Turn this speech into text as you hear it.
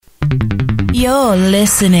You're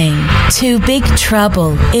listening to Big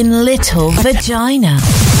Trouble in Little Vagina.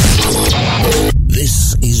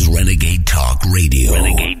 This is Renegade Talk Radio.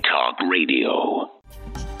 Renegade Talk Radio.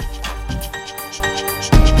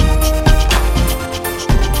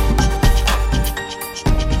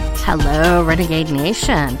 Hello, Renegade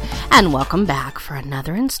Nation, and welcome back for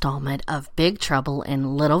another installment of Big Trouble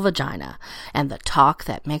in Little Vagina and the talk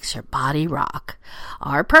that makes your body rock.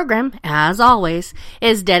 Our program, as always,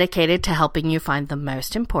 is dedicated to helping you find the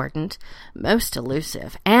most important, most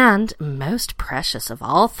elusive, and most precious of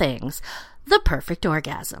all things, the perfect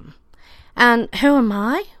orgasm. And who am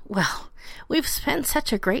I? Well, we've spent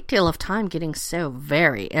such a great deal of time getting so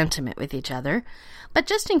very intimate with each other. But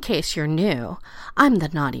just in case you're new, I'm the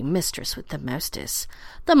naughty mistress with the mostest,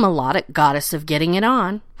 the melodic goddess of getting it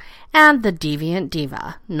on, and the deviant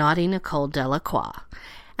diva, naughty Nicole Delacroix.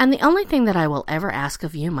 And the only thing that I will ever ask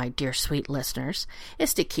of you, my dear sweet listeners,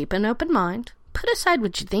 is to keep an open mind, put aside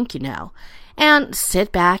what you think you know, and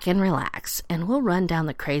sit back and relax, and we'll run down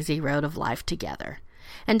the crazy road of life together.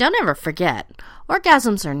 And don't ever forget,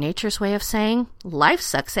 orgasms are nature's way of saying, life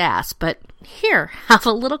sucks ass, but here, have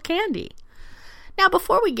a little candy. Now,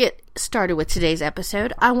 before we get started with today's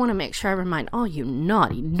episode, I want to make sure I remind all you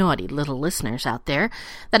naughty, naughty little listeners out there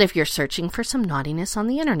that if you're searching for some naughtiness on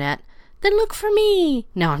the internet, then look for me.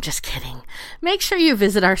 No, I'm just kidding. Make sure you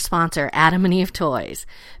visit our sponsor, Adam and Eve Toys,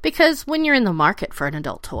 because when you're in the market for an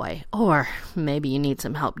adult toy, or maybe you need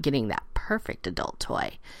some help getting that perfect adult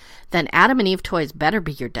toy, then Adam and Eve Toys better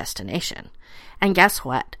be your destination. And guess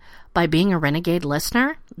what? By being a Renegade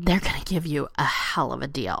listener, they're going to give you a hell of a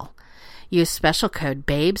deal. Use special code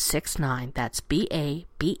BABE69, that's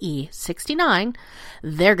B-A-B-E 69.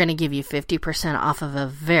 They're going to give you 50% off of a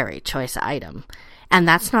very choice item. And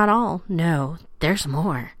that's not all. No, there's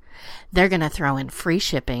more. They're going to throw in free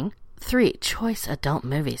shipping, 3 choice adult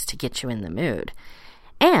movies to get you in the mood,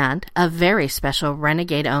 and a very special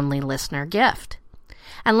Renegade-only listener gift.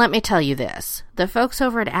 And let me tell you this, the folks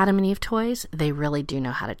over at Adam and Eve Toys, they really do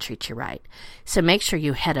know how to treat you right. So make sure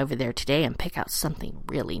you head over there today and pick out something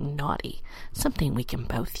really naughty, something we can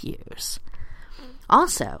both use.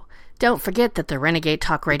 Also, don't forget that the Renegade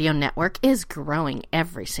Talk Radio Network is growing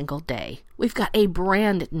every single day. We've got a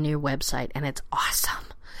brand new website and it's awesome.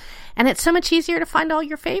 And it's so much easier to find all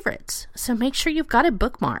your favorites. So make sure you've got it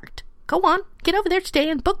bookmarked. Go on, get over there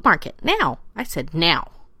today and bookmark it. Now. I said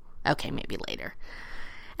now. Okay, maybe later.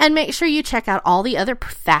 And make sure you check out all the other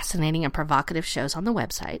fascinating and provocative shows on the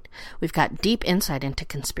website. We've got deep insight into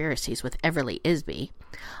conspiracies with Everly Isby,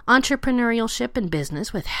 entrepreneurship and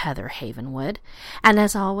business with Heather Havenwood, and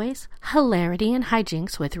as always, hilarity and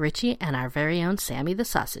hijinks with Richie and our very own Sammy the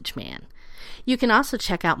Sausage Man. You can also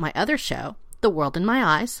check out my other show, The World in My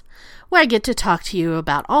Eyes, where I get to talk to you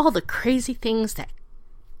about all the crazy things that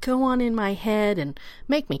go on in my head and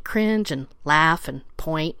make me cringe and laugh and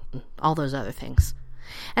point and all those other things.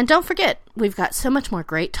 And don't forget, we've got so much more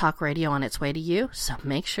great talk radio on its way to you, so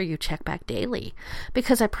make sure you check back daily,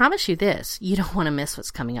 because I promise you this, you don't want to miss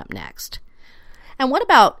what's coming up next. And what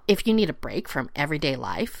about if you need a break from everyday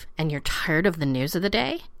life and you're tired of the news of the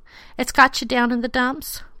day? It's got you down in the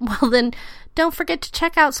dumps? Well then, don't forget to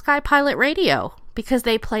check out Sky Pilot Radio, because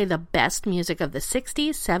they play the best music of the 60s,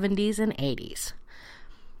 70s, and 80s.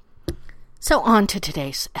 So on to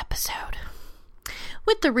today's episode.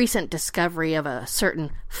 With the recent discovery of a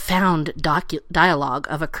certain found dialogue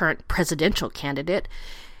of a current presidential candidate,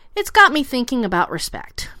 it's got me thinking about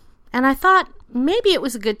respect. And I thought maybe it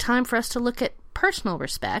was a good time for us to look at personal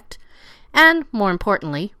respect, and more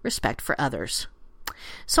importantly, respect for others.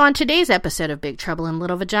 So on today's episode of Big Trouble in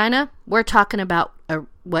Little Vagina, we're talking about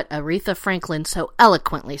what Aretha Franklin so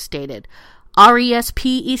eloquently stated,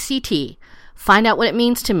 R-E-S-P-E-C-T. Find out what it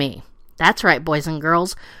means to me. That's right, boys and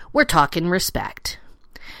girls, we're talking respect.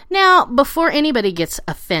 Now, before anybody gets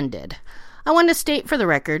offended, I want to state for the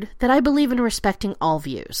record that I believe in respecting all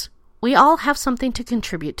views. We all have something to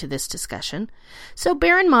contribute to this discussion, so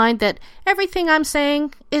bear in mind that everything I'm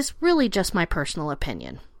saying is really just my personal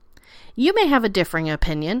opinion. You may have a differing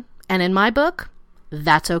opinion, and in my book,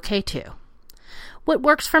 that's okay too. What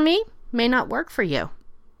works for me may not work for you,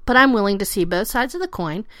 but I'm willing to see both sides of the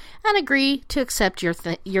coin and agree to accept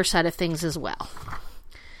your side of things as well.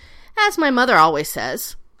 As my mother always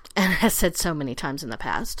says, and has said so many times in the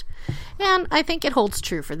past, and I think it holds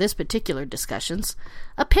true for this particular discussions,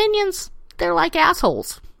 opinions, they're like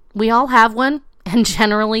assholes. We all have one, and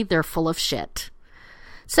generally they're full of shit.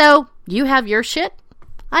 So, you have your shit,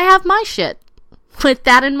 I have my shit. With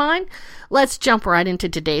that in mind, let's jump right into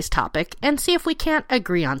today's topic and see if we can't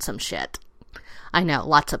agree on some shit. I know,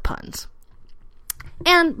 lots of puns.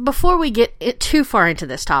 And before we get too far into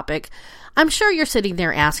this topic, I'm sure you're sitting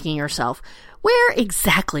there asking yourself, where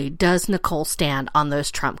exactly does Nicole stand on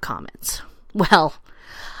those Trump comments? Well,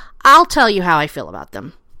 I'll tell you how I feel about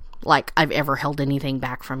them. Like I've ever held anything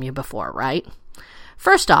back from you before, right?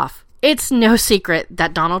 First off, it's no secret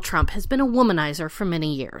that Donald Trump has been a womanizer for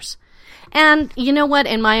many years. And you know what,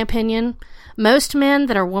 in my opinion, most men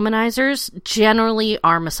that are womanizers generally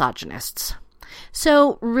are misogynists.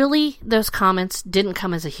 So really, those comments didn't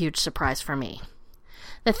come as a huge surprise for me.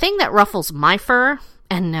 The thing that ruffles my fur,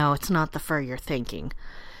 and no, it's not the fur you're thinking.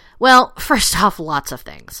 Well, first off, lots of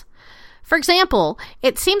things. For example,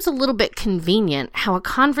 it seems a little bit convenient how a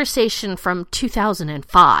conversation from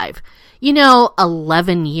 2005,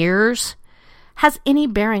 11 years, has any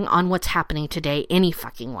bearing on what's happening today any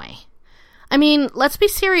fucking way. I mean, let's be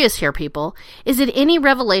serious here, people. Is it any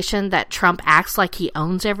revelation that Trump acts like he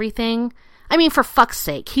owns everything? I mean, for fuck's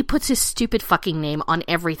sake, he puts his stupid fucking name on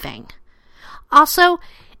everything. Also,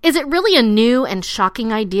 is it really a new and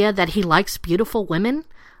shocking idea that he likes beautiful women?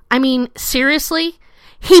 I mean, seriously?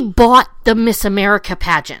 He bought the Miss America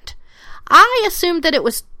pageant. I assumed that it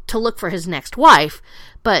was to look for his next wife,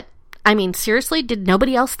 but, I mean, seriously, did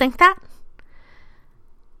nobody else think that?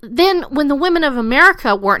 Then, when the women of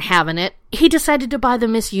America weren't having it, he decided to buy the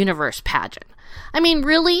Miss Universe pageant. I mean,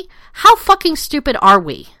 really? How fucking stupid are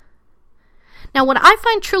we? Now, what I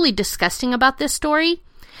find truly disgusting about this story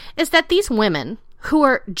is that these women, who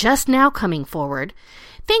are just now coming forward,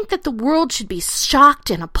 think that the world should be shocked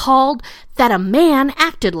and appalled that a man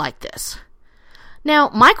acted like this. Now,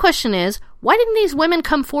 my question is, why didn't these women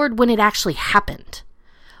come forward when it actually happened?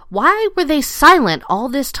 Why were they silent all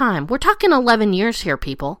this time? We're talking 11 years here,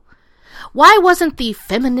 people. Why wasn't the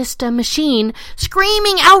feminista machine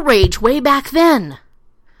screaming outrage way back then?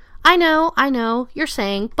 I know, you're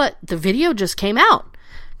saying, but the video just came out.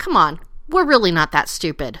 Come on, we're really not that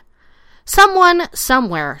stupid. Someone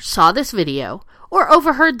somewhere saw this video, or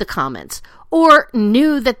overheard the comments, or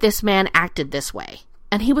knew that this man acted this way,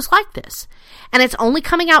 and he was like this. And it's only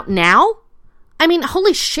coming out now? I mean,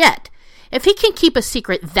 holy shit. If he can keep a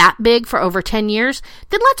secret that big for over 10 years,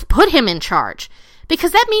 then let's put him in charge,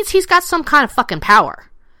 because that means he's got some kind of fucking power.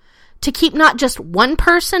 To keep not just one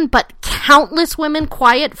person, but countless women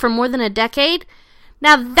quiet for more than a decade?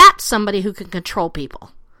 Now that's somebody who can control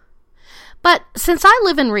people. But since I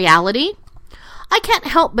live in reality, I can't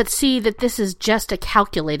help but see that this is just a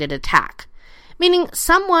calculated attack. Meaning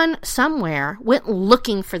someone somewhere went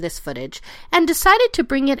looking for this footage and decided to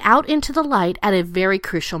bring it out into the light at a very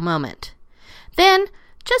crucial moment. Then,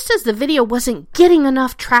 just as the video wasn't getting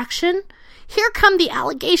enough traction, here come the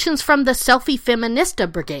allegations from the Selfie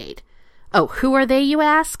Feminista Brigade. Oh, who are they, you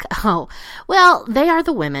ask? Oh, well, they are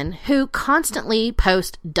the women who constantly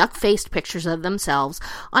post duck-faced pictures of themselves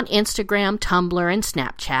on Instagram, Tumblr, and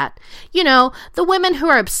Snapchat. The women who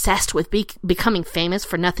are obsessed with becoming famous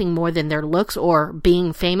for nothing more than their looks or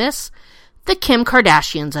being famous. The Kim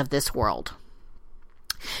Kardashians of this world.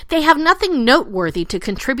 They have nothing noteworthy to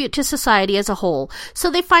contribute to society as a whole,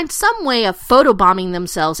 so they find some way of photobombing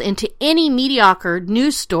themselves into any mediocre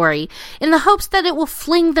news story in the hopes that it will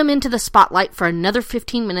fling them into the spotlight for another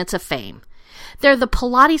 15 minutes of fame. They're the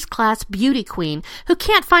Pilates class beauty queen who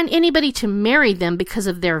can't find anybody to marry them because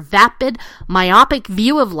of their vapid, myopic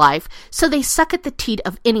view of life, so they suck at the teat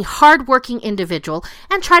of any hard-working individual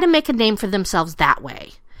and try to make a name for themselves that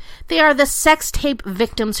way. They are the sex tape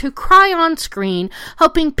victims who cry on screen,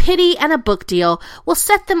 hoping pity and a book deal will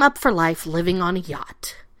set them up for life living on a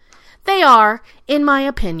yacht. They are, in my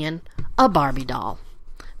opinion, a Barbie doll.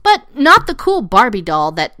 But not the cool Barbie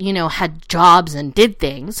doll that, had jobs and did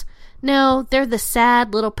things. No, they're the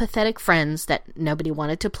sad little pathetic friends that nobody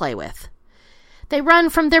wanted to play with. They run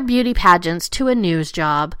from their beauty pageants to a news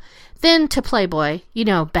job, then to Playboy,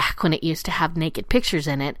 back when it used to have naked pictures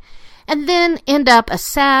in it, and then end up a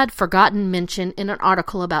sad, forgotten mention in an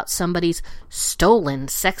article about somebody's stolen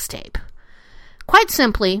sex tape. Quite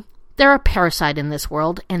simply, they're a parasite in this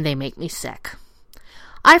world, and they make me sick.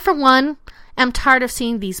 I, for one, am tired of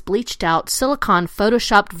seeing these bleached-out,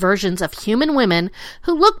 silicone-photoshopped versions of human women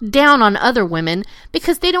who look down on other women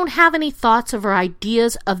because they don't have any thoughts or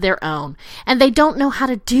ideas of their own, and they don't know how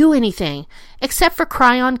to do anything except for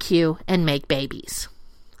cry on cue and make babies.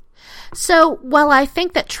 So, while I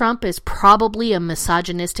think that Trump is probably a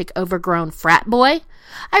misogynistic, overgrown frat boy,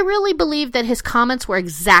 I really believe that his comments were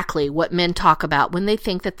exactly what men talk about when they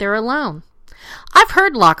think that they're alone. I've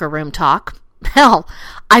heard locker room talk. Hell,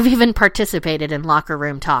 I've even participated in locker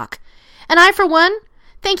room talk. And I, for one,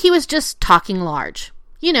 think he was just talking large.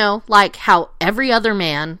 Like how every other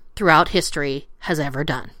man throughout history has ever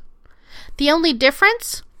done. The only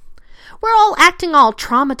difference? We're all acting all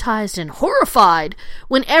traumatized and horrified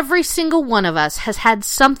when every single one of us has had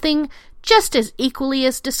something just as equally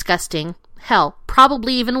as disgusting, hell,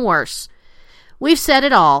 probably even worse. We've said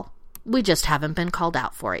it all. We just haven't been called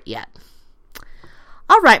out for it yet.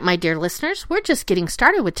 All right, my dear listeners, we're just getting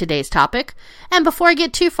started with today's topic. And before I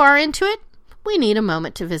get too far into it, we need a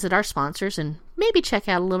moment to visit our sponsors and maybe check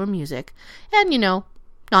out a little music. And,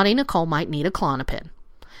 Naughty Nicole might need a Klonopin.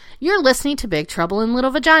 You're listening to Big Trouble in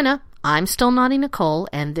Little Vagina. I'm still Naughty Nicole,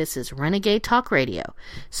 and this is Renegade Talk Radio.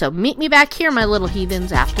 So meet me back here, my little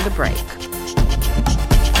heathens, after the break.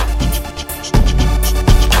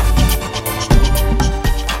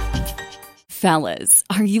 Fellas,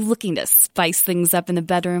 are you looking to spice things up in the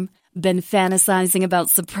bedroom? Been fantasizing about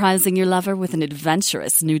surprising your lover with an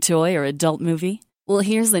adventurous new toy or adult movie? Well,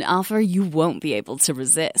 here's an offer you won't be able to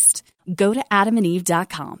resist. Go to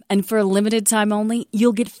adamandeve.com, and for a limited time only,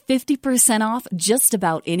 you'll get 50% off just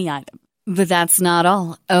about any item. But that's not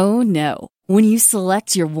all. Oh, no. When you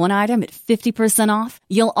select your one item at 50% off,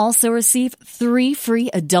 you'll also receive 3 free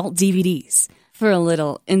adult DVDs for a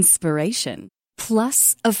little inspiration.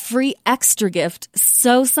 Plus, a free extra gift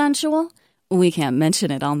so sensual, we can't mention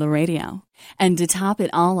it on the radio. And to top it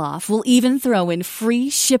all off, we'll even throw in free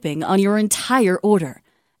shipping on your entire order.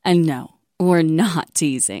 And no, we're not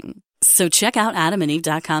teasing. So check out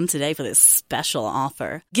adamandeve.com today for this special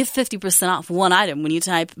offer. Get 50% off one item when you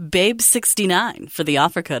type BABE69 for the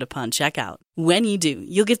offer code upon checkout. When you do,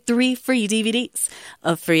 you'll get 3 free DVDs,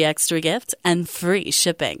 a free extra gift, and free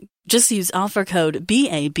shipping. Just use offer code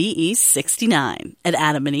BABE69 at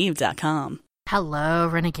adamandeve.com. Hello,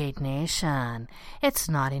 Renegade Nation. It's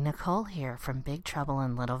Naughty Nicole here from Big Trouble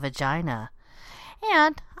in Little Vagina.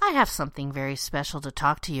 And I have something very special to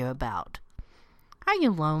talk to you about. Are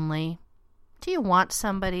you lonely? Do you want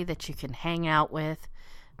somebody that you can hang out with?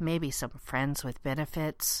 Maybe some friends with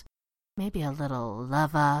benefits? Maybe a little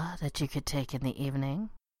lover that you could take in the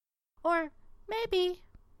evening? Or maybe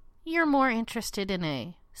you're more interested in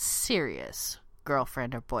a serious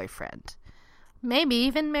girlfriend or boyfriend. Maybe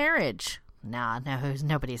even marriage.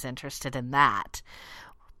 Nobody's interested in that.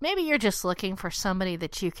 Maybe you're just looking for somebody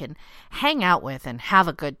that you can hang out with and have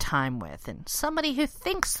a good time with, and somebody who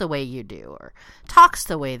thinks the way you do or talks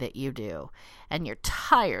the way that you do, and you're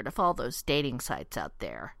tired of all those dating sites out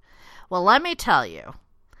there. Well, let me tell you,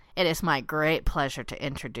 it is my great pleasure to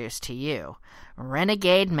introduce to you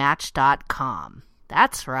RenegadeMatch.com.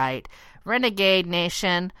 That's right, Renegade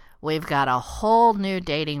Nation. We've got a whole new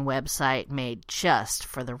dating website made just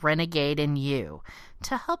for the renegade in you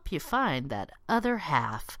to help you find that other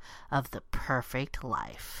half of the perfect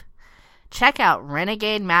life. Check out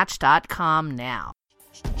RenegadeMatch.com now.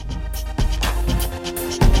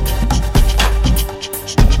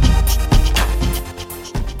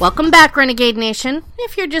 Welcome back, Renegade Nation.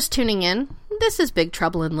 If you're just tuning in, this is Big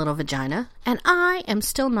Trouble in Little Vagina, and I am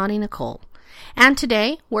still Naughty Nicole. And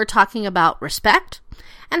today, we're talking about respect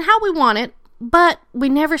and how we want it, but we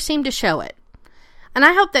never seem to show it. And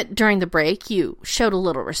I hope that during the break, you showed a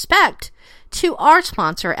little respect to our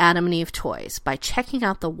sponsor, Adam and Eve Toys, by checking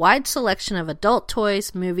out the wide selection of adult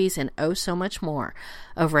toys, movies, and oh so much more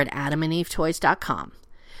over at adamandevetoys.com.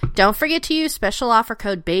 Don't forget to use special offer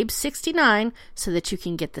code BABE69 so that you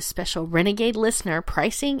can get the special Renegade listener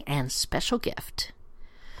pricing and special gift.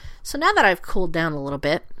 So now that I've cooled down a little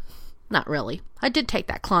bit, not really. I did take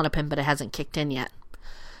that Klonopin, but it hasn't kicked in yet.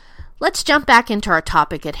 Let's jump back into our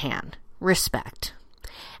topic at hand, respect.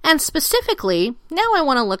 And specifically, now I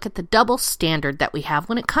want to look at the double standard that we have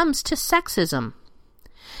when it comes to sexism.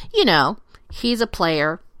 You know, he's a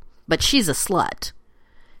player, but she's a slut.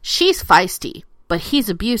 She's feisty, but he's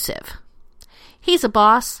abusive. He's a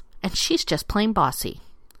boss, and she's just plain bossy.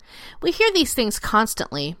 We hear these things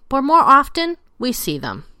constantly, but more often, we see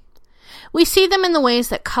them. We see them in the ways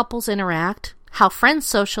that couples interact, how friends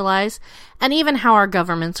socialize, and even how our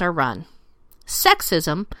governments are run.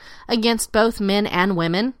 Sexism, against both men and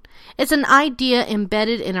women, is an idea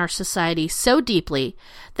embedded in our society so deeply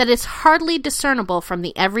that it's hardly discernible from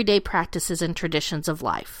the everyday practices and traditions of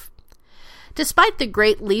life. Despite the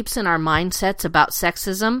great leaps in our mindsets about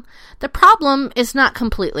sexism, the problem is not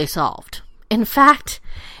completely solved. In fact,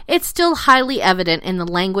 it's still highly evident in the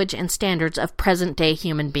language and standards of present-day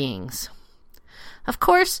human beings. Of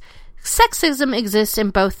course, sexism exists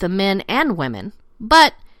in both the men and women,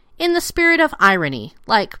 but in the spirit of irony,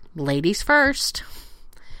 like ladies first.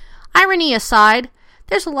 Irony aside,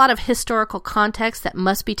 there's a lot of historical context that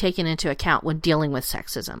must be taken into account when dealing with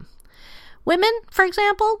sexism. Women, for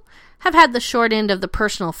example, have had the short end of the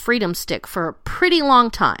personal freedom stick for a pretty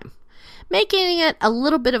long time, making it a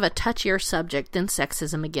little bit of a touchier subject than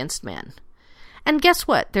sexism against men. And guess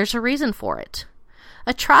what? There's a reason for it.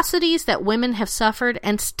 Atrocities that women have suffered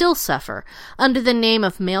and still suffer under the name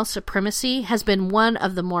of male supremacy has been one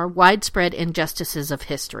of the more widespread injustices of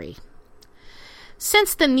history.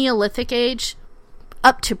 Since the Neolithic age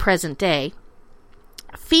up to present day,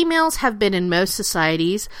 females have been in most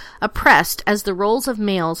societies oppressed as the roles of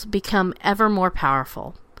males become ever more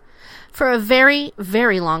powerful. For a very,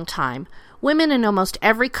 very long time, women in almost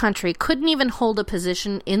every country couldn't even hold a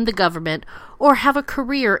position in the government or have a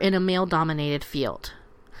career in a male-dominated field.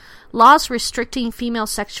 Laws restricting female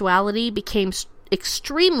sexuality became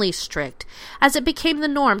extremely strict as it became the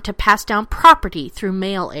norm to pass down property through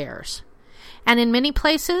male heirs. And in many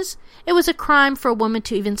places, it was a crime for a woman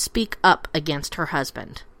to even speak up against her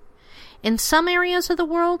husband. In some areas of the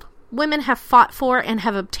world, women have fought for and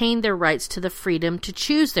have obtained their rights to the freedom to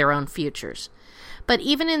choose their own futures. But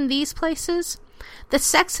even in these places, the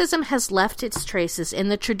sexism has left its traces in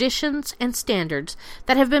the traditions and standards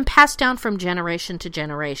that have been passed down from generation to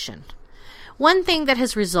generation. One thing that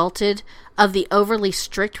has resulted of the overly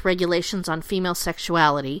strict regulations on female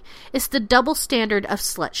sexuality is the double standard of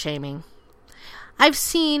slut-shaming. I've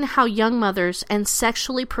seen how young mothers and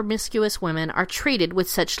sexually promiscuous women are treated with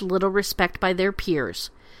such little respect by their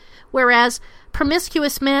peers, whereas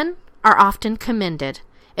promiscuous men are often commended,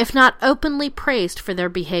 if not openly praised for their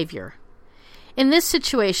behavior. In this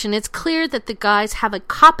situation, it's clear that the guys have a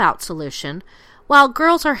cop-out solution, while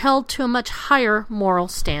girls are held to a much higher moral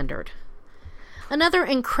standard. Another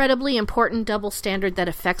incredibly important double standard that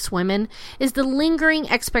affects women is the lingering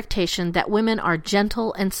expectation that women are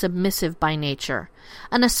gentle and submissive by nature,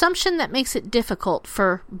 an assumption that makes it difficult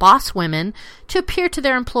for boss women to appear to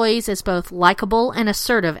their employees as both likable and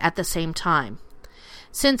assertive at the same time.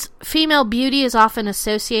 Since female beauty is often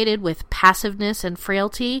associated with passiveness and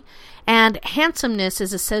frailty, and handsomeness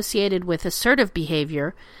is associated with assertive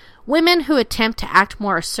behavior, women who attempt to act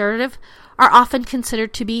more assertive are often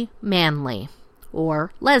considered to be manly,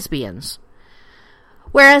 or lesbians,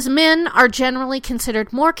 whereas men are generally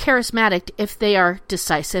considered more charismatic if they are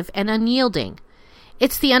decisive and unyielding.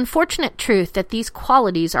 It's the unfortunate truth that these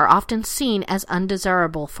qualities are often seen as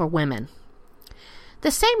undesirable for women.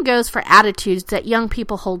 The same goes for attitudes that young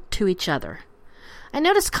people hold to each other. I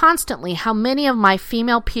notice constantly how many of my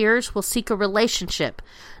female peers will seek a relationship,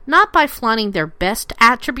 not by flaunting their best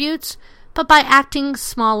attributes, but by acting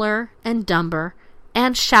smaller and dumber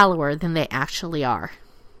and shallower than they actually are.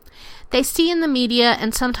 They see in the media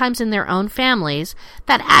and sometimes in their own families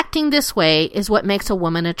that acting this way is what makes a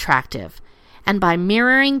woman attractive, and by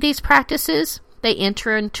mirroring these practices, they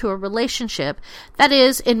enter into a relationship that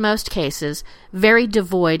is, in most cases, very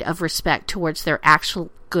devoid of respect towards their actual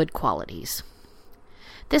good qualities.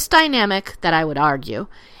 This dynamic, that I would argue,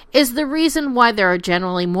 is the reason why there are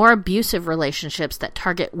generally more abusive relationships that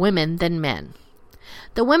target women than men.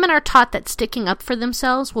 The women are taught that sticking up for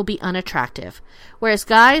themselves will be unattractive, whereas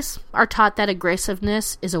guys are taught that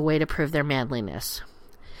aggressiveness is a way to prove their manliness.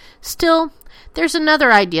 Still, there's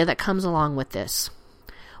another idea that comes along with this.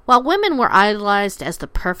 While women were idolized as the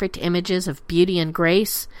perfect images of beauty and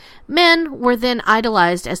grace, men were then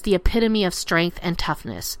idolized as the epitome of strength and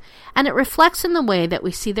toughness, and it reflects in the way that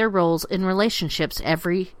we see their roles in relationships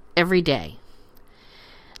every day.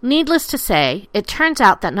 Needless to say, it turns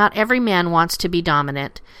out that not every man wants to be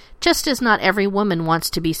dominant, just as not every woman wants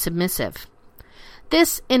to be submissive.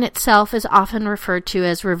 This in itself is often referred to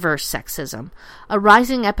as reverse sexism, a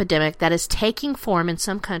rising epidemic that is taking form in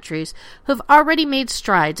some countries who have already made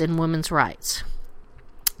strides in women's rights.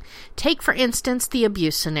 Take, for instance, the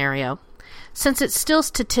abuse scenario. Since it's still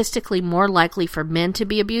statistically more likely for men to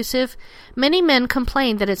be abusive, many men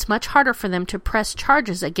complain that it's much harder for them to press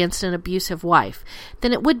charges against an abusive wife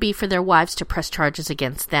than it would be for their wives to press charges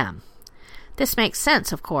against them. This makes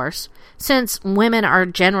sense, of course, since women are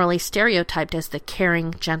generally stereotyped as the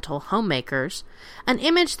caring, gentle homemakers, an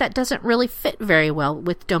image that doesn't really fit very well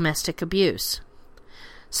with domestic abuse.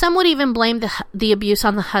 Some would even blame the abuse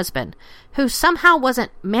on the husband, who somehow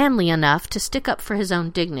wasn't manly enough to stick up for his own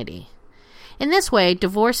dignity. In this way,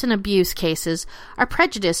 divorce and abuse cases are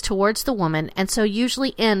prejudiced towards the woman and so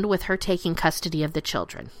usually end with her taking custody of the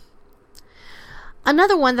children.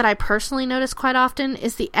 Another one that I personally notice quite often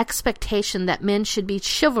is the expectation that men should be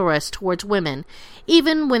chivalrous towards women,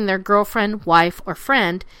 even when their girlfriend, wife, or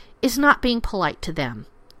friend is not being polite to them.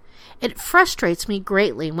 It frustrates me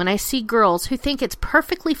greatly when I see girls who think it's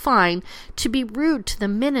perfectly fine to be rude to the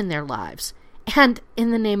men in their lives, and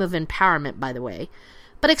in the name of empowerment, by the way,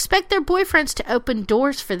 but expect their boyfriends to open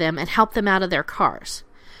doors for them and help them out of their cars.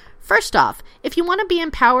 First off, if you want to be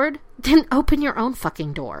empowered, then open your own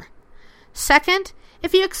fucking door. Second,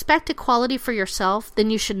 If you expect equality for yourself, then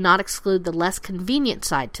you should not exclude the less convenient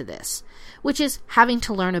side to this, which is having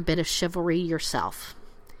to learn a bit of chivalry yourself.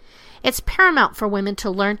 It's paramount for women to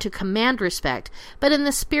learn to command respect, but in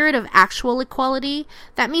the spirit of actual equality,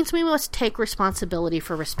 that means we must take responsibility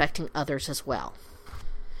for respecting others as well.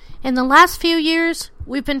 In the last few years,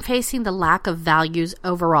 we've been facing the lack of values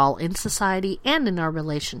overall in society and in our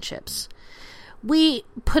relationships. We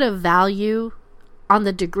put a value on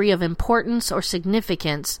the degree of importance or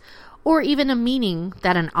significance, or even a meaning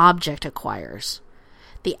that an object acquires.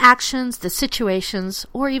 The actions, the situations,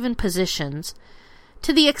 or even positions,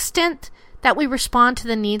 to the extent that we respond to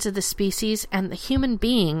the needs of the species and the human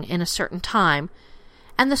being in a certain time,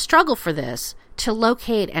 and the struggle for this to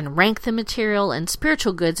locate and rank the material and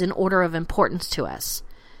spiritual goods in order of importance to us.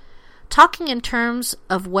 Talking in terms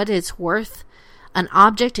of what is worth an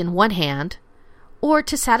object in one hand, or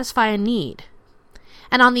to satisfy a need,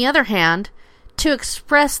 and on the other hand, to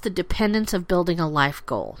express the dependence of building a life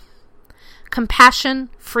goal. Compassion,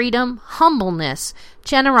 freedom, humbleness,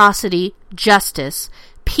 generosity, justice,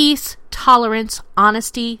 peace, tolerance,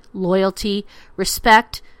 honesty, loyalty,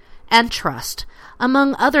 respect, and trust,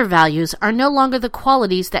 among other values, are no longer the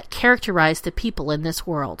qualities that characterize the people in this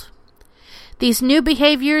world. These new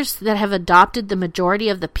behaviors that have adopted the majority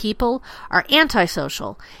of the people are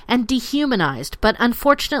antisocial and dehumanized, but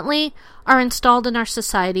unfortunately are installed in our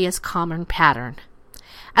society as common pattern.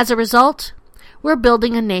 As a result, we're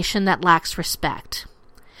building a nation that lacks respect.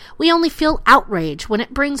 We only feel outrage when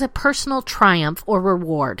it brings a personal triumph or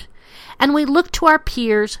reward, and we look to our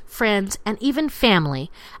peers, friends, and even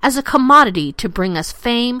family as a commodity to bring us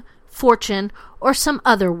fame, fortune, or some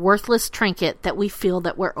other worthless trinket that we feel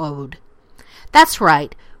that we're owed. That's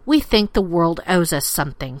right, we think the world owes us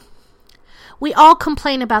something. We all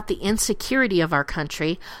complain about the insecurity of our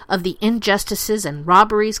country, of the injustices and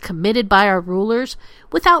robberies committed by our rulers,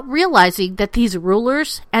 without realizing that these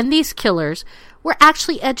rulers and these killers were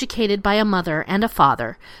actually educated by a mother and a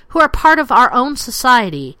father, who are part of our own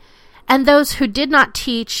society, and those who did not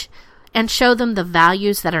teach and show them the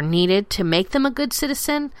values that are needed to make them a good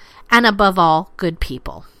citizen, and above all, good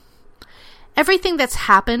people. Everything that's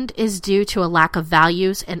happened is due to a lack of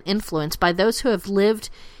values and influence by those who have lived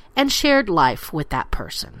and shared life with that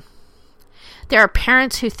person. There are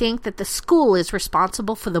parents who think that the school is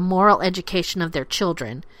responsible for the moral education of their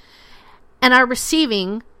children and are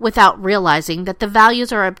receiving without realizing that the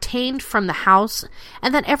values are obtained from the house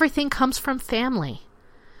and that everything comes from family.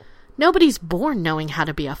 Nobody's born knowing how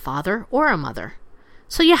to be a father or a mother.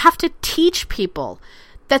 So you have to teach people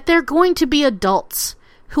that they're going to be adults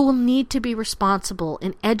who will need to be responsible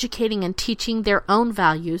in educating and teaching their own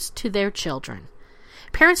values to their children.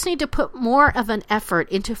 Parents need to put more of an effort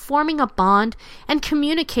into forming a bond and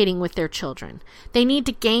communicating with their children. They need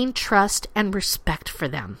to gain trust and respect for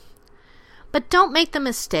them. But don't make the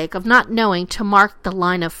mistake of not knowing to mark the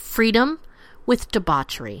line of freedom with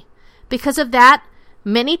debauchery. Because of that,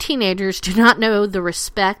 many teenagers do not know the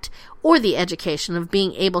respect or the education of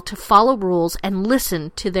being able to follow rules and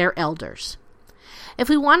listen to their elders. If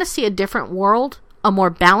we want to see a different world, a more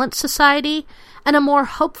balanced society, and a more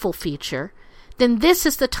hopeful future, then this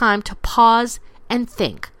is the time to pause and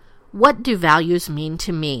think, what do values mean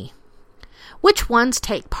to me? Which ones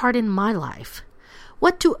take part in my life?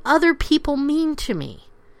 What do other people mean to me?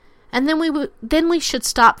 And then we should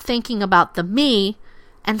stop thinking about the me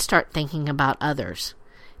and start thinking about others.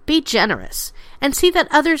 Be generous and see that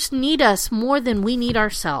others need us more than we need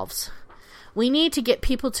ourselves. We need to get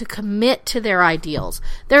people to commit to their ideals,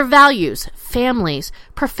 their values, families,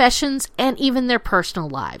 professions, and even their personal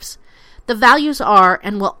lives. The values are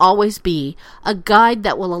and will always be a guide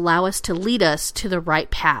that will allow us to lead us to the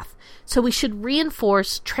right path. So we should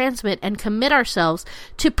reinforce, transmit, and commit ourselves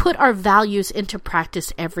to put our values into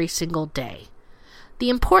practice every single day. The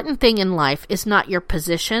important thing in life is not your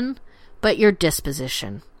position, but your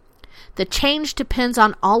disposition. The change depends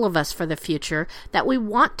on all of us for the future that we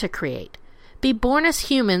want to create. Be born as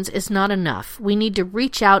humans is not enough. We need to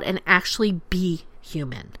reach out and actually be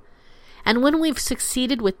human. And when we've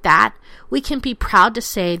succeeded with that, we can be proud to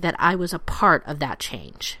say that I was a part of that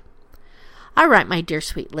change. All right, my dear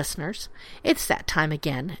sweet listeners, it's that time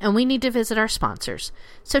again, and we need to visit our sponsors.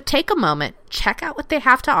 So take a moment, check out what they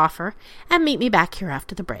have to offer, and meet me back here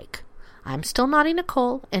after the break. I'm still Naughty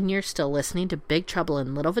Nicole, and you're still listening to Big Trouble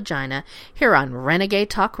in Little Vagina here on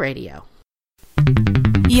Renegade Talk Radio.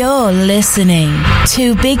 You're listening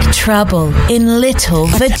to Big Trouble in Little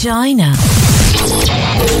Vagina.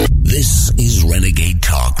 This is Renegade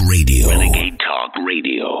Talk Radio. Renegade Talk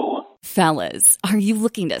Radio. Fellas, are you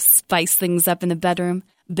looking to spice things up in the bedroom?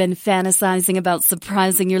 Been fantasizing about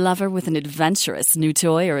surprising your lover with an adventurous new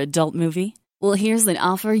toy or adult movie? Well, here's an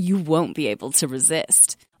offer you won't be able to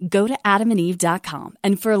resist. Go to adamandeve.com,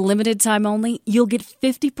 and for a limited time only, you'll get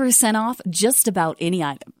 50% off just about any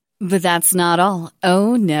item. But that's not all.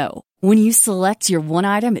 Oh, no. When you select your one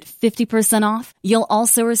item at 50% off, you'll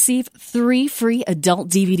also receive 3 free adult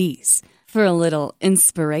DVDs for a little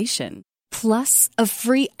inspiration. Plus, a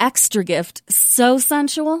free extra gift so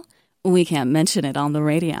sensual, we can't mention it on the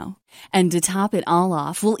radio. And to top it all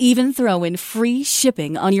off, we'll even throw in free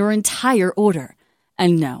shipping on your entire order.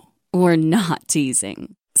 And no, we're not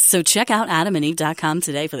teasing. So check out adamandeve.com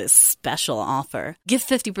today for this special offer. Get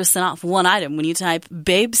 50% off one item when you type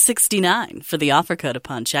BABE69 for the offer code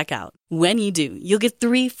upon checkout. When you do, you'll get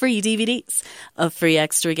 3 free DVDs, a free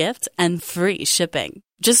extra gift, and free shipping.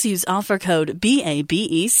 Just use offer code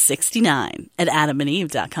BABE69 at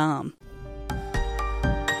adamandeve.com.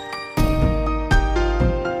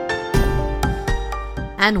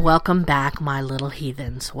 And welcome back, my little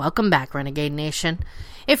heathens. Welcome back, Renegade Nation.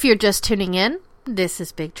 If you're just tuning in, this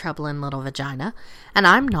is Big Trouble in Little Vagina, and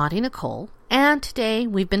I'm Naughty Nicole, and today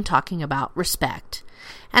we've been talking about respect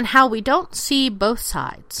and how we don't see both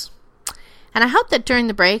sides. And I hope that during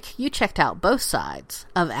the break you checked out both sides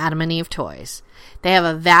of Adam and Eve Toys. They have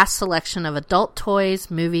a vast selection of adult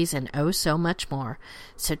toys, movies, and oh so much more.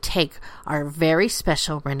 So take our very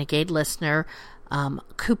special Renegade listener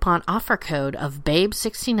coupon offer code of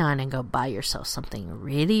BABE69 and go buy yourself something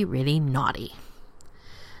really, really naughty.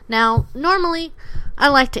 Now, normally, I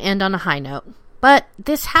like to end on a high note, but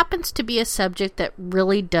this happens to be a subject that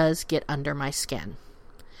really does get under my skin.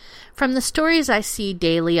 From the stories I see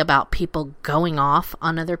daily about people going off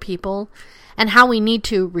on other people and how we need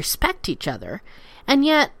to respect each other, and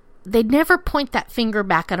yet they never point that finger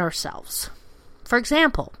back at ourselves. For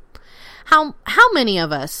example, how many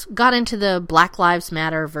of us got into the Black Lives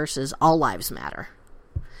Matter versus All Lives Matter?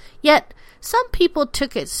 Yet, some people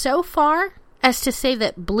took it so far as to say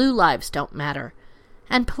that blue lives don't matter,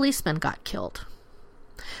 and policemen got killed.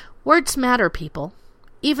 Words matter, people.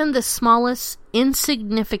 Even the smallest,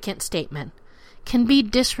 insignificant statement can be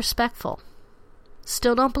disrespectful.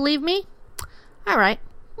 Still don't believe me? All right,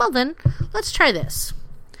 well then, let's try this.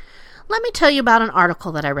 Let me tell you about an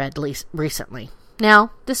article that I read recently.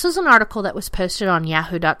 Now, this was an article that was posted on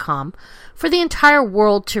yahoo.com for the entire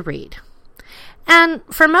world to read. And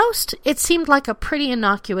for most, it seemed like a pretty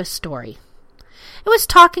innocuous story. It was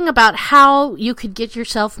talking about how you could get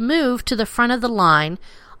yourself moved to the front of the line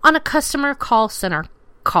on a customer call center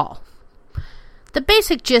call. The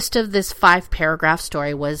basic gist of this 5-paragraph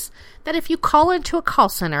story was that if you call into a call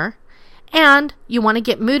center and you want to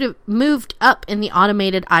get moved up in the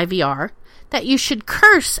automated IVR, that you should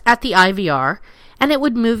curse at the IVR and it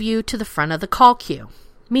would move you to the front of the call queue,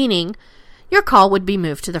 meaning your call would be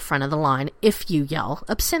moved to the front of the line if you yell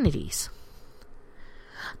obscenities.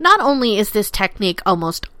 Not only is this technique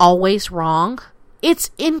almost always wrong,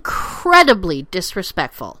 it's incredibly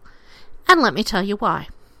disrespectful. And let me tell you why.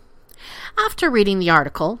 After reading the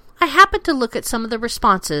article, I happened to look at some of the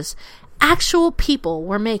responses actual people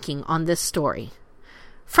were making on this story.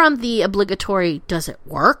 From the obligatory "does it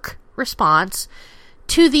work?" response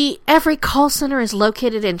to the "every call center is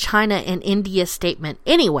located in China and India" statement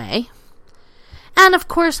anyway. And of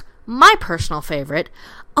course, my personal favorite,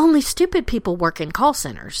 only stupid people work in call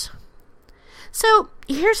centers. So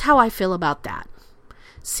here's how I feel about that.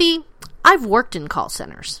 See, I've worked in call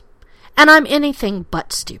centers, and I'm anything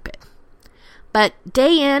but stupid. But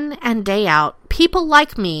day in and day out, people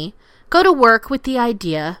like me go to work with the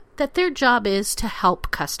idea that their job is to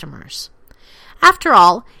help customers. After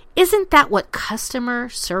all, isn't that what customer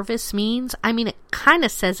service means? I mean, it kind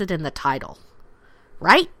of says it in the title,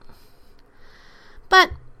 right?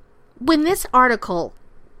 But when this article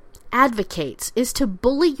advocates is to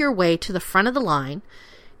bully your way to the front of the line,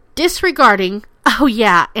 disregarding,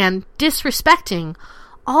 and disrespecting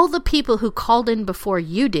all the people who called in before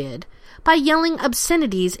you did by yelling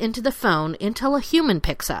obscenities into the phone until a human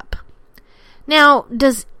picks up. Now,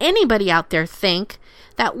 does anybody out there think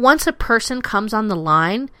that once a person comes on the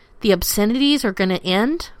line, the obscenities are going to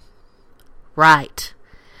end? Right.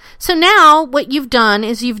 So now what you've done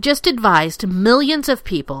is you've just advised millions of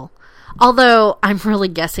people, although I'm really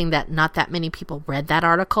guessing that not that many people read that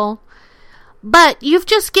article, but you've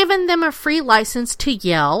just given them a free license to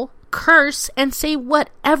yell, curse, and say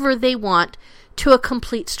whatever they want to a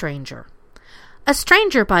complete stranger. A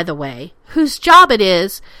stranger, by the way, whose job it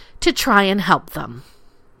is to try and help them.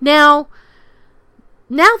 Now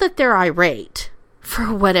that they're irate,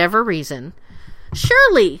 for whatever reason,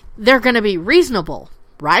 surely they're going to be reasonable,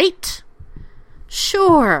 right?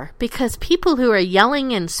 Sure, because people who are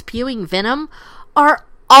yelling and spewing venom are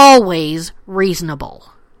always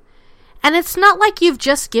reasonable. And it's not like you've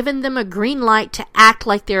just given them a green light to act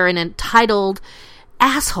like they're an entitled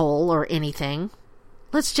asshole or anything.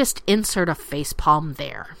 Let's just insert a facepalm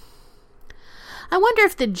there. I wonder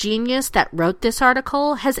if the genius that wrote this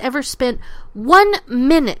article has ever spent 1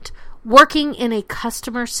 minute working in a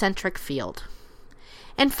customer-centric field.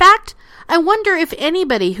 In fact, I wonder if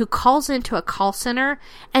anybody who calls into a call center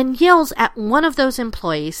and yells at one of those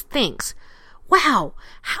employees thinks, wow,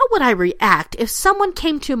 how would I react if someone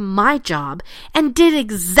came to my job and did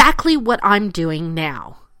exactly what I'm doing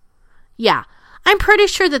now? Yeah, I'm pretty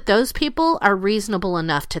sure that those people are reasonable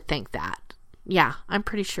enough to think that. Yeah, I'm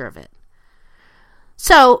pretty sure of it.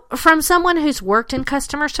 So, from someone who's worked in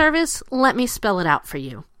customer service, let me spell it out for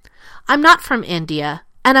you. I'm not from India,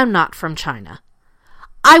 and I'm not from China.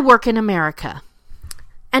 I work in America.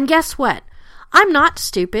 And guess what? I'm not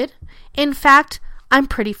stupid. In fact, I'm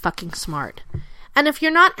pretty fucking smart. And if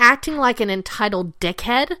you're not acting like an entitled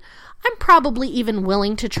dickhead, I'm probably even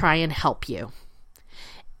willing to try and help you.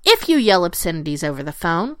 If you yell obscenities over the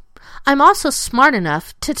phone, I'm also smart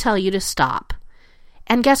enough to tell you to stop.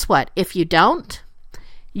 And guess what? If you don't,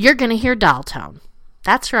 you're going to hear dial tone.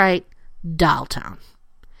 That's right, dial tone.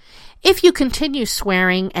 If you continue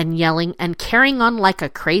swearing and yelling and carrying on like a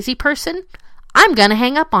crazy person, I'm going to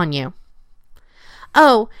hang up on you.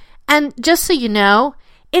 Oh, and just so you know,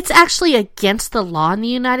 it's actually against the law in the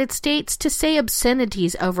United States to say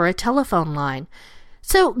obscenities over a telephone line.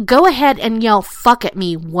 So go ahead and yell fuck at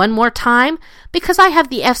me one more time because I have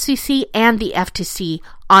the FCC and the FTC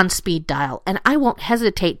on speed dial and I won't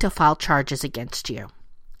hesitate to file charges against you.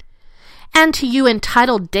 And to you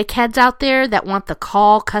entitled dickheads out there that want the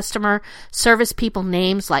call customer service people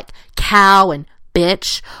names like cow and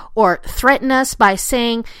bitch, or threaten us by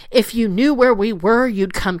saying, if you knew where we were,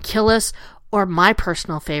 you'd come kill us, or my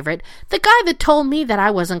personal favorite, the guy that told me that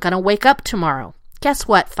I wasn't going to wake up tomorrow. Guess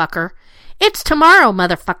what, fucker? It's tomorrow,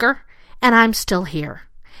 motherfucker, and I'm still here.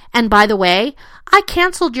 And by the way, I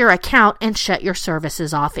canceled your account and shut your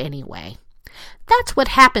services off anyway. That's what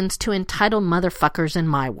happens to entitled motherfuckers in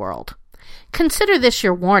my world. Consider this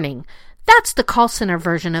your warning. That's the call center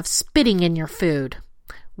version of spitting in your food.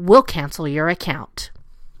 We'll cancel your account.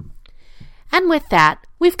 And with that,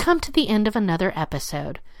 we've come to the end of another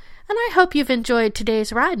episode. And I hope you've enjoyed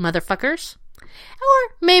today's ride, motherfuckers.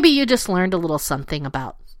 Or maybe you just learned a little something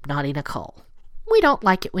about Naughty Nicole. We don't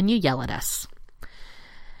like it when you yell at us.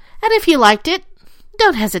 And if you liked it,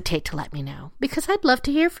 don't hesitate to let me know, because I'd love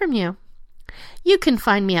to hear from you. You can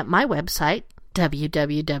find me at my website,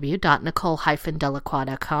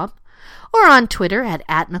 www.nicole-delacroix.com, or on Twitter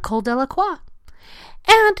at Nicole Delacroix.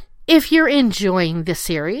 And if you're enjoying this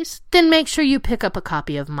series, then make sure you pick up a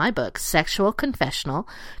copy of my book, Sexual Confessional,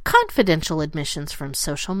 Confidential Admissions from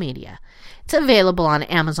Social Media. It's available on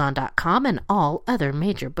Amazon.com and all other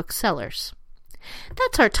major booksellers.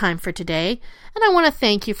 That's our time for today, and I want to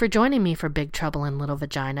thank you for joining me for Big Trouble in Little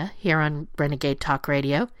Vagina here on Renegade Talk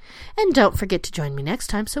Radio. And don't forget to join me next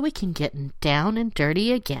time so we can get down and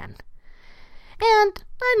dirty again. And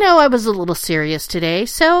I know I was a little serious today,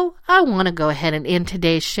 so I want to go ahead and end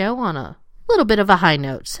today's show on a little bit of a high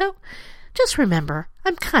note. So just remember,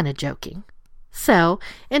 I'm kind of joking. So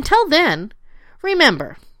until then,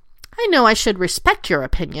 remember, I know I should respect your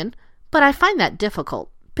opinion, but I find that difficult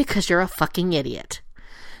because you're a fucking idiot.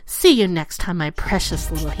 See you next time, my precious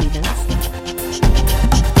little heathens.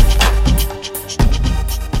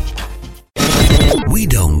 We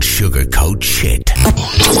don't sugarcoat shit.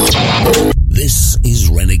 This is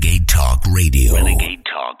Renegade Talk Radio. Renegade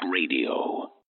Talk Radio.